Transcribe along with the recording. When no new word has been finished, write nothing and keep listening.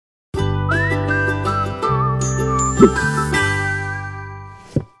Hi,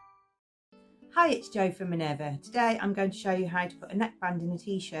 it's Jo from Minerva. Today I'm going to show you how to put a neckband in a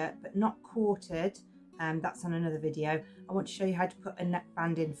t-shirt, but not quartered. That's on another video. I want to show you how to put a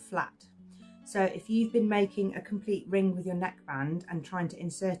neckband in flat. So if you've been making a complete ring with your neckband and trying to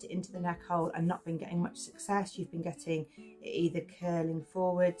insert it into the neck hole and not been getting much success, you've been getting it either curling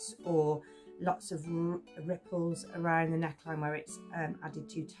forwards or lots of ripples around the neckline where it's added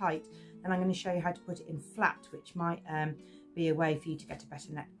too tight, then I'm going to show you how to put it in flat, which might be a way for you to get a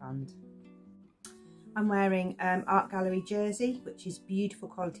better neckband. I'm wearing Art Gallery jersey, which is beautiful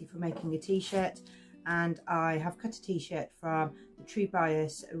quality for making a t-shirt, and I have cut a t-shirt from the True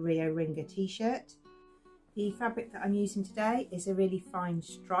Bias Rio Ringer t-shirt. The fabric that I'm using today is a really fine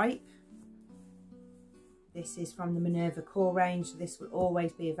stripe. This is from the Minerva core range, so this will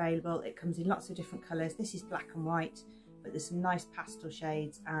always be available. It comes in lots of different colours. This is black and white, but there's some nice pastel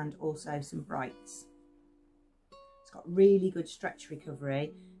shades and also some brights. It's got really good stretch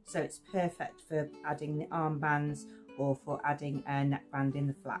recovery, so it's perfect for adding the armbands or for adding a neckband in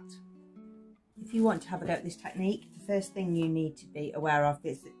the flat. If you want to have a go at this technique, the first thing you need to be aware of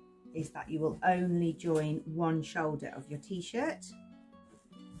is that you will only join one shoulder of your t-shirt.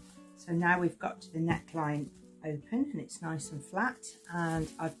 So now we've got the neckline open and it's nice and flat, and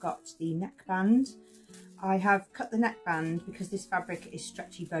I've got the neckband. I have cut the neckband because this fabric is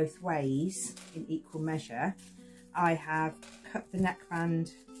stretchy both ways in equal measure. I have cut the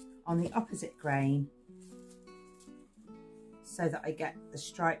neckband on the opposite grain so that I get the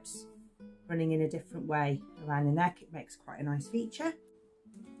stripes running in a different way around the neck. It makes quite a nice feature.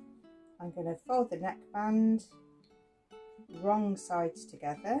 I'm going to fold the neckband wrong sides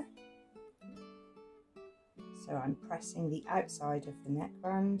together. So I'm pressing the outside of the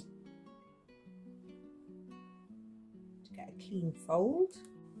neckband to get a clean fold.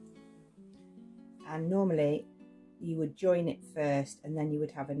 And normally you would join it first and then you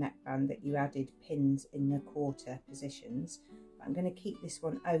would have a neckband that you added pins in the quarter positions. But I'm going to keep this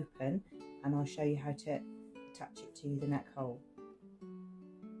one open and I'll show you how to attach it to the neck hole.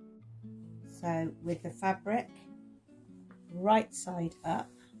 So with the fabric right side up,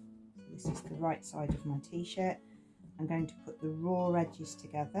 this is the right side of my t-shirt, I'm going to put the raw edges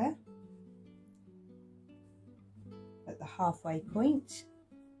together at the halfway point.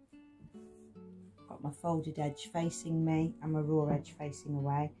 Got my folded edge facing me and my raw edge facing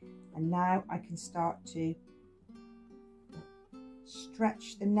away, and now I can start to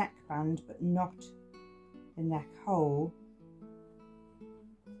stretch the neckband but not the neck hole,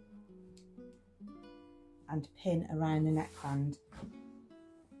 and pin around the neckband.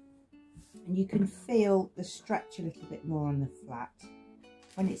 And you can feel the stretch a little bit more on the flat.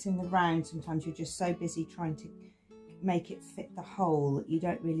 When it's in the round, sometimes you're just so busy trying to make it fit the hole that you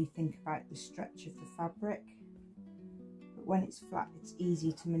don't really think about the stretch of the fabric. But when it's flat, it's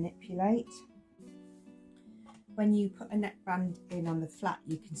easy to manipulate. When you put a neckband in on the flat,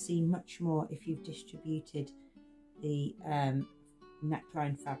 you can see much more if you've distributed the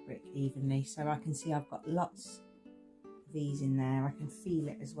neckline fabric evenly. So I can see I've got lots of these in there. I can feel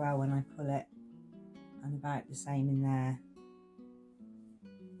it as well when I pull it, and about the same in there.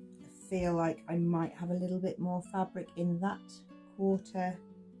 I feel like I might have a little bit more fabric in that quarter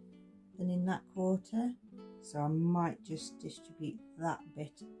than in that quarter, so I might just distribute that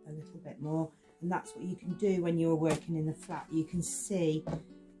bit a little bit more. And that's what you can do when you're working in the flat. You can see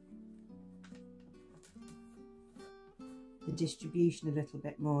the distribution a little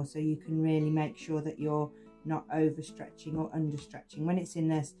bit more, so you can really make sure that you're not overstretching or understretching. When it's in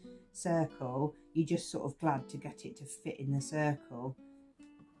this circle, you're just sort of glad to get it to fit in the circle,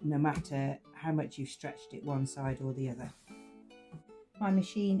 no matter how much you've stretched it one side or the other. My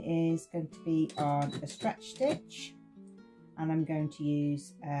machine is going to be on a stretch stitch, and I'm going to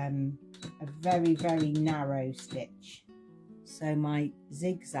use a very, very narrow stitch. So my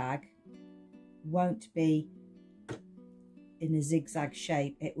zigzag won't be in a zigzag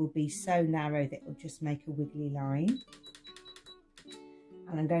shape, it will be so narrow that it will just make a wiggly line.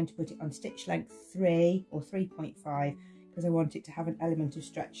 And I'm going to put it on stitch length 3 or 3.5 because I want it to have an element of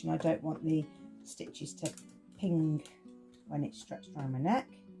stretch, and I don't want the stitches to ping when it's stretched around my neck.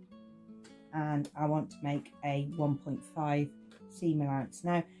 And I want to make a 1.5 seam allowance.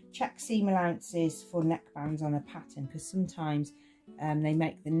 Now check seam allowances for neckbands on a pattern, because sometimes they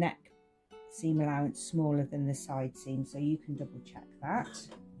make the neck seam allowance smaller than the side seam, so you can double check that.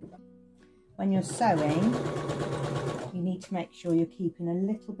 When you're sewing, you need to make sure you're keeping a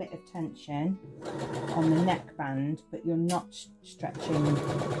little bit of tension on the neckband, but you're not stretching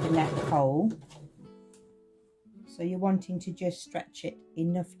the neck hole. So So you're wanting to just stretch it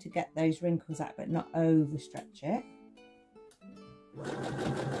enough to get those wrinkles out, but not overstretch it.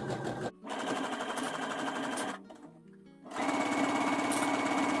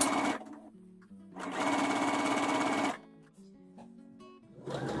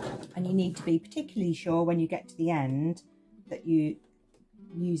 And you need to be particularly sure when you get to the end that you're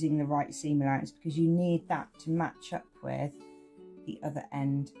using the right seam allowance, because you need that to match up with the other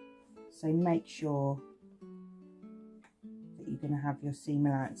end. So make sure that you're going to have your seam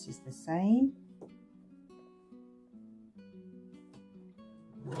allowances the same.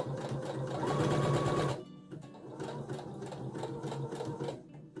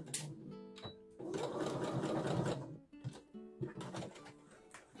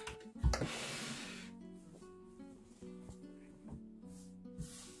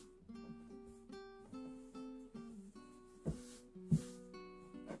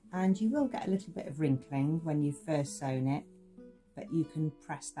 And you will get a little bit of wrinkling when you've first sewn it, but you can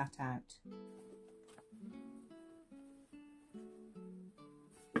press that out.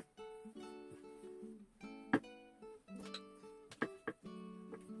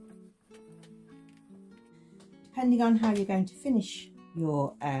 Depending on how you're going to finish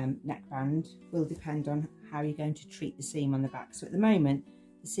your neckband will depend on how you're going to treat the seam on the back. So at the moment,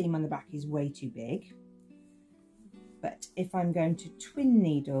 the seam on the back is way too big. But if I'm going to twin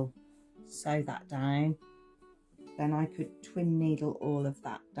needle sew that down, then I could twin needle all of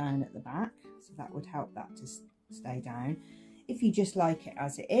that down at the back. So that would help that to stay down. If you just like it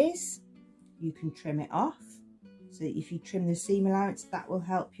as it is, you can trim it off. So if you trim the seam allowance, that will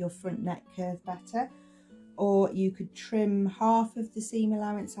help your front neck curve better. Or you could trim half of the seam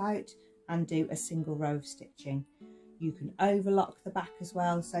allowance out and do a single row of stitching. You can overlock the back as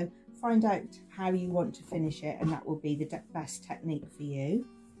well. So find out how you want to finish it, and that will be the best technique for you.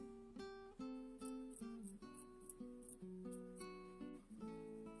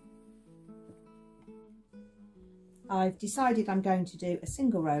 I've decided I'm going to do a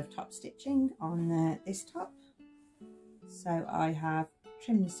single row of top stitching on this top. So I have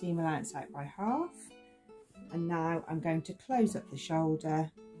trimmed the seam allowance out by half, and now I'm going to close up the shoulder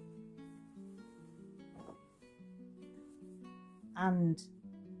and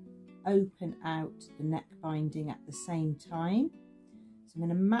open out the neck binding at the same time. So I'm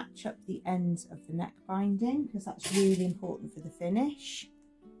going to match up the ends of the neck binding because that's really important for the finish.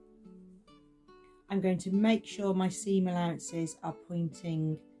 I'm going to make sure my seam allowances are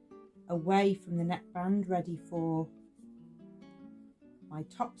pointing away from the neckband, ready for my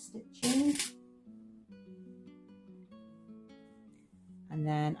top stitching. And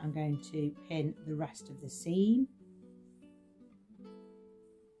then I'm going to pin the rest of the seam.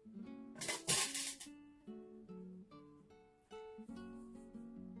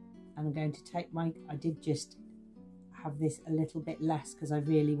 And I'm going to take I did just have this a little bit less because I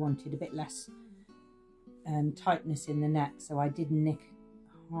really wanted a bit less tightness in the neck, so I did nick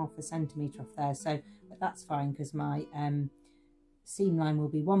 ½ centimetre off there, so but that's fine because my seam line will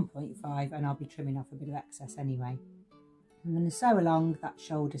be 1.5 and I'll be trimming off a bit of excess anyway. I'm going to sew along that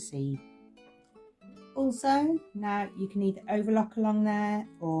shoulder seam. Also, now you can either overlock along there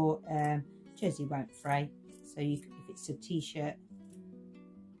or jersey won't fray, so if it's a t-shirt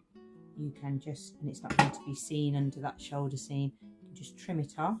you can just, and it's not going to be seen under that shoulder seam, you can just trim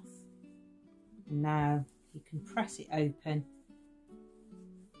it off. And now you can press it open,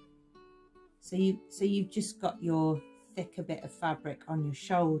 so you've just got your thicker bit of fabric on your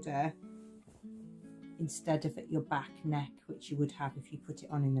shoulder instead of at your back neck, which you would have if you put it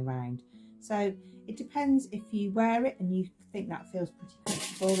on in the round. So it depends. If you wear it and you think that feels pretty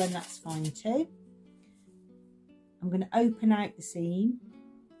comfortable, then that's fine too. I'm going to open out the seam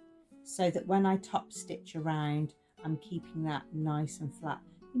so that when I top stitch around, I'm keeping that nice and flat.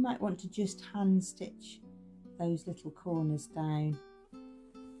 You might want to just hand stitch those little corners down.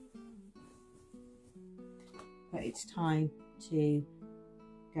 But it's time to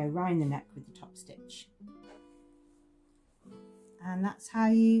go round the neck with the top stitch. And that's how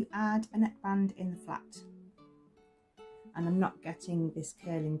you add a neckband in the flat. And I'm not getting this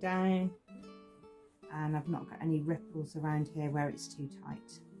curling down, and I've not got any ripples around here where it's too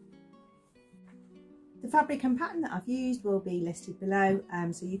tight. The fabric and pattern that I've used will be listed below,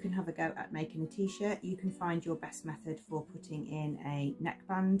 so you can have a go at making a t-shirt. You can find your best method for putting in a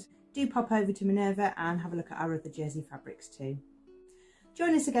neckband. Do pop over to Minerva and have a look at our other jersey fabrics too.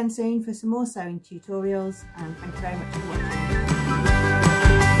 Join us again soon for some more sewing tutorials, and thank you very much for watching.